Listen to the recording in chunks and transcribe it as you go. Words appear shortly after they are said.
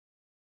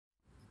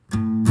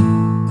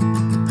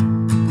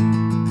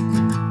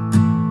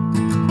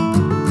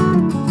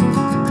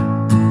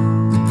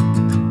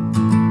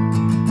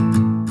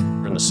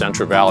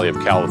Central Valley of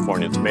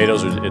California.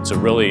 Tomatoes, it's a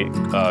really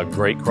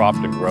great crop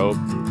to grow.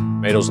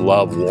 Tomatoes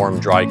love warm,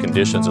 dry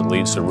conditions. It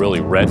leads to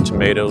really red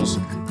tomatoes.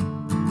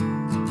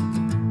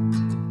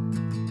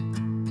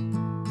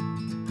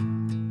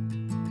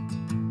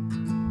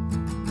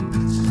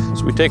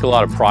 So we take a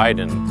lot of pride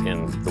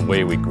in the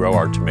way we grow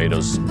our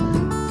tomatoes.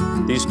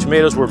 These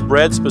tomatoes were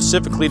bred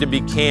specifically to be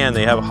canned.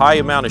 They have a high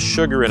amount of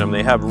sugar in them.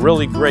 They have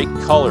really great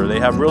color. They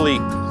have really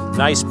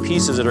nice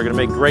pieces that are going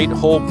to make great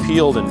whole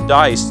peeled and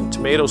diced and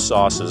tomato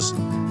sauces.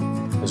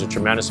 There's a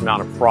tremendous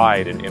amount of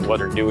pride in what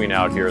they're doing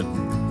out here.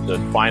 The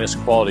finest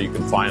quality you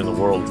can find in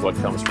the world is what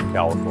comes from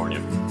California.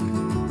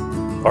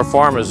 Our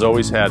farm has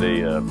always had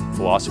a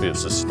philosophy of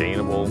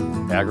sustainable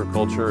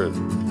agriculture.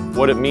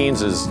 What it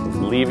means is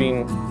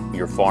leaving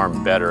your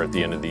farm better at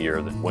the end of the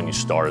year than when you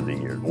started the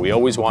year. We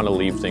always want to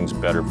leave things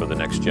better for the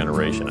next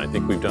generation. I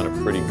think we've done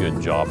a pretty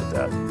good job at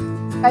that.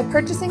 By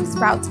purchasing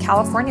Sprout's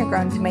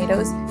California-grown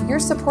tomatoes, you're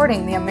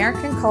supporting the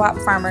American co-op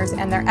farmers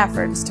and their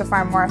efforts to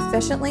farm more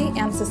efficiently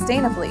and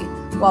sustainably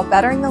while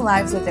bettering the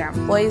lives of their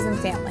employees and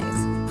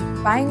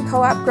families. Buying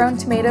co-op grown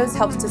tomatoes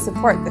helps to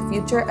support the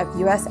future of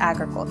U.S.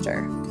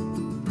 agriculture.